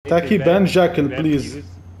Taki ban Jackal, please. Fuse,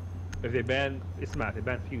 if they ban Ismail, if they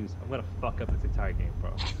ban Fuse, I'm gonna fuck up this entire game, bro.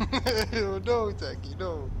 No, Taki,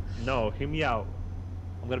 no. No, hear me out.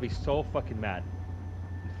 I'm gonna be so fucking mad.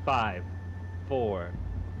 5, 4,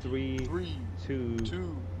 3, 2,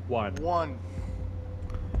 1.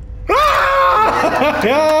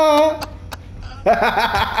 Yeah!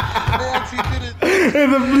 Nancy did it. Hey,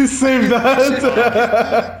 then please save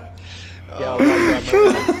that.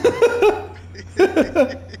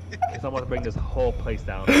 It's almost bring this whole place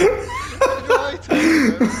down.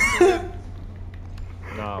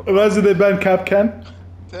 No, bro. Imagine they ban Capcan.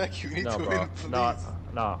 Taki, you need No, to bro. win, please.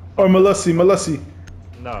 No. Or Malusi.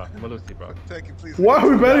 No, Malusi, bro. Taki, please. Why are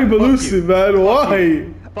we banning Malusi, man? Why?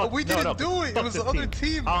 But we didn't do it. It was the other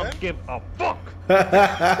team, I man. don't give a fuck.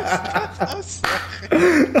 Us.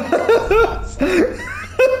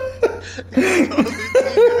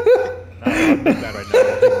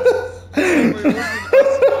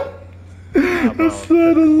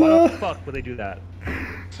 Why the fuck would they do that?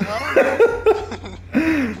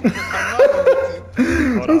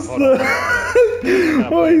 Hold on.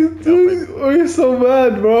 Why are you so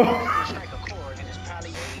mad, bro?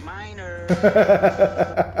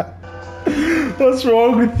 What's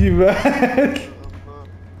wrong with you, man?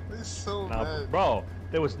 He's so mad. Bro,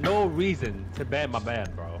 there was no reason to ban my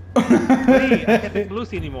band, bro. Hey, I can't take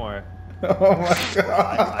Lucy anymore. Oh my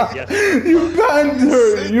god. I guess, you banned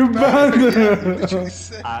her! You banned her!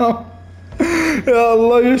 Ya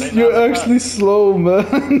Allah, you're actually slow,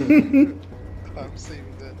 man. I'm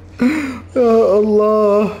saving that. Ya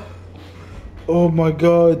Allah. Oh my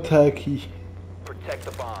god, Taki. Protect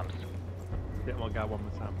the bombs. Yeah, oh my god, one more.